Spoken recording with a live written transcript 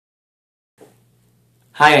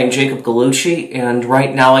Hi, I'm Jacob Gallucci, and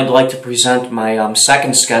right now I'd like to present my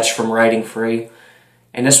second sketch from Writing Free,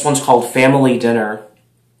 and this one's called Family Dinner.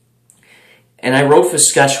 And I wrote this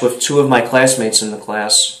sketch with two of my classmates in the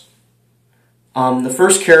class. The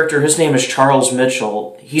first character, his name is Charles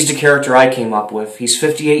Mitchell. He's the character I came up with. He's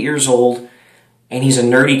 58 years old, and he's a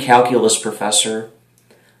nerdy calculus professor.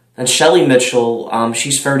 Then Shelley Mitchell,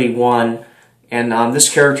 she's 31, and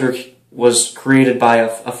this character was created by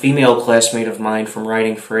a female classmate of mine from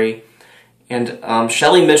Writing Free. And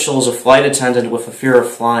Shelley Mitchell is a flight attendant with a fear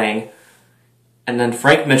of flying. And then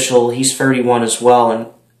Frank Mitchell, he's 31 as well, and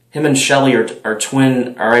him and Shelley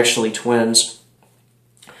are actually twins.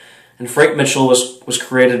 And Frank Mitchell was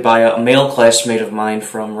created by a male classmate of mine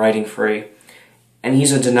from Writing Free. And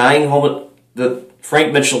he's a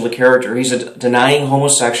Frank Mitchell, the character, he's a denying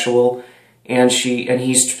homosexual, and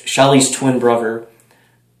he's Shelley's twin brother.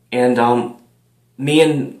 And me,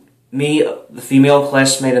 the female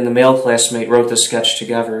classmate, and the male classmate wrote this sketch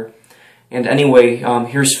together. And anyway,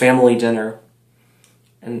 here's Family Dinner.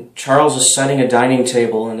 And Charles is setting a dining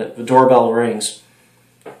table, and the doorbell rings.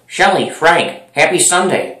 "Shelley, Frank, happy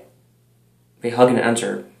Sunday." They hug and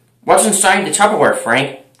enter. "What's inside the Tupperware,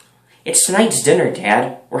 Frank?" "It's tonight's dinner,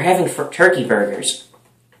 Dad. We're having turkey burgers."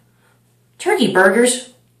 "Turkey burgers?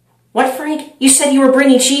 What, Frank? You said you were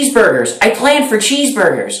bringing cheeseburgers. I planned for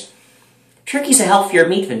cheeseburgers." "Turkey's a healthier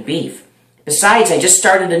meat than beef. Besides, I just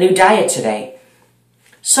started a new diet today."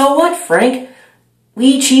 "So what, Frank? We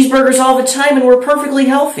eat cheeseburgers all the time and we're perfectly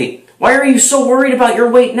healthy. Why are you so worried about your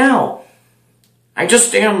weight now?" I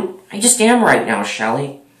just am right now,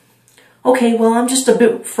 Shelley." "Okay, well, I'm just a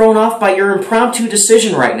bit thrown off by your impromptu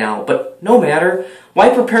decision right now, but no matter. Why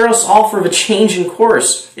prepare us all for the change in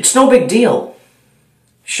course? It's no big deal."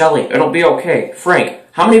 "Shelley, it'll be okay. Frank,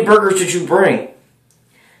 how many burgers did you bring?"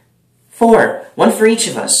 "4, one for each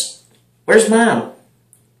of us. Where's Mom?"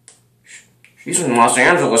 "She's in Los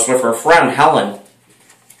Angeles with her friend Helen."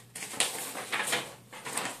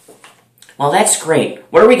 "Well, that's great.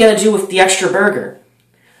 What are we going to do with the extra burger?"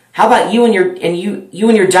 "How about you and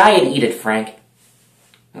your diet eat it, Frank?"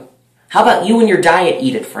 "How about you and your diet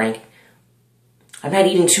eat it, Frank?" "I'm not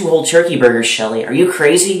eating 2 whole turkey burgers, Shelley. Are you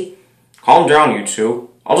crazy?" "Calm down, you two.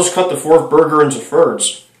 I'll just cut the 4th burger into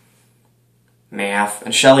thirds." Math.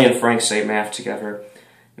 And Shelley and Frank say math together.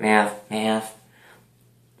 Math, math.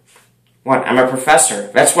 "What? I'm a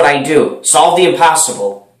professor. That's what I do. Solve the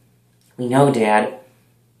impossible." "We know, Dad."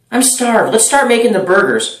 "I'm starved. Let's start making the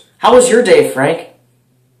burgers. How was your day, Frank?"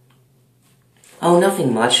 "Oh,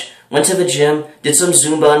 nothing much. Went to the gym, did some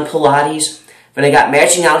Zumba and Pilates. Then I got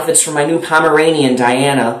matching outfits for my new Pomeranian,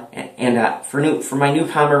 Diana, for my new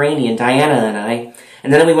Pomeranian, Diana and I.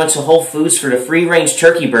 And then we went to Whole Foods for the free-range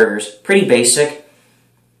turkey burgers. Pretty basic."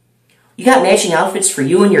 "You got matching outfits for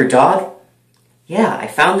you and your dog?" "Yeah, I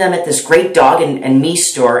found them at this great dog and me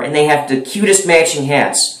store, and they have the cutest matching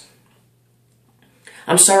hats."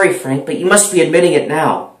 "I'm sorry, Frank, but you must be admitting it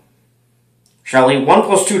now." "Shelley, 1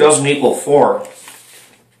 plus 2 doesn't equal 4.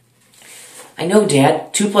 "I know,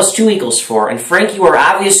 Dad. 2 plus 2 equals 4, and Frank, you are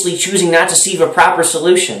obviously choosing not to see the proper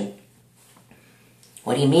solution."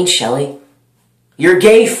 "What do you mean, Shelley?" "You're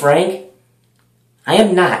gay, Frank." "I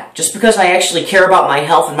am not. Just because I actually care about my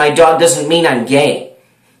health and my dog doesn't mean I'm gay."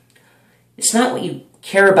 "It's not what you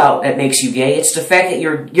care about that makes you gay. It's the fact that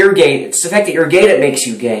you're gay. It's the fact that you're gay that makes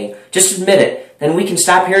you gay. Just admit it. Then we can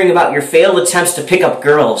stop hearing about your failed attempts to pick up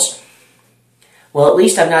girls." "Well, at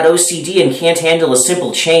least I'm not OCD and can't handle a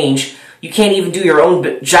simple change. You can't even do your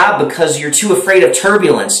own job because you're too afraid of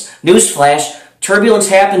turbulence. Newsflash, turbulence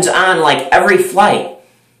happens on like every flight."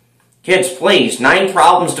 "Kids, please. 9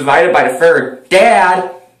 problems divided by the third.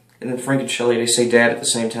 Dad!" And then Frank and Shelley, they say Dad at the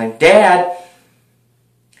same time. "Dad!"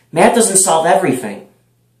 "Math doesn't solve everything."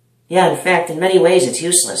 "Yeah, in fact, in many ways it's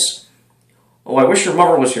useless." "Oh, I wish your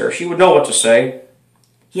mother was here. She would know what to say."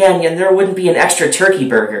 "Yeah, and there wouldn't be an extra turkey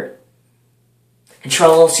burger."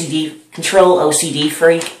 Control OCD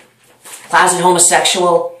freak. Closet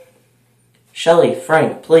homosexual. "Shelley,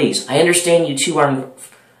 Frank, please. I understand you two aren't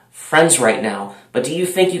friends right now, but do you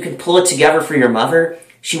think you can pull it together for your mother?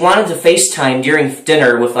 She wanted to FaceTime during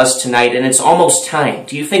dinner with us tonight, and it's almost time.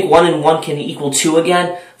 Do you think 1 and 1 can equal 2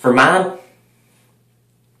 again for Mom?"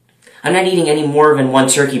 "I'm not eating any more than 1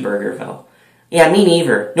 turkey burger, though." "Yeah, me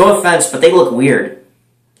neither. No offense, but they look weird."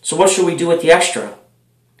 "So what should we do with the extra?"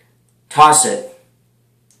 "Toss it.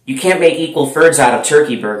 You can't make equal thirds out of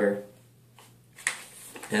turkey burger."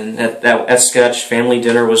 And that sketch, Family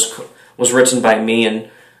Dinner, was written by me and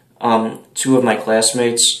 2 of my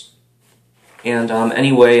classmates. And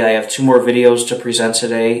anyway, I have 2 more videos to present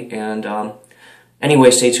today. And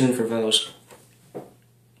anyway, stay tuned for those.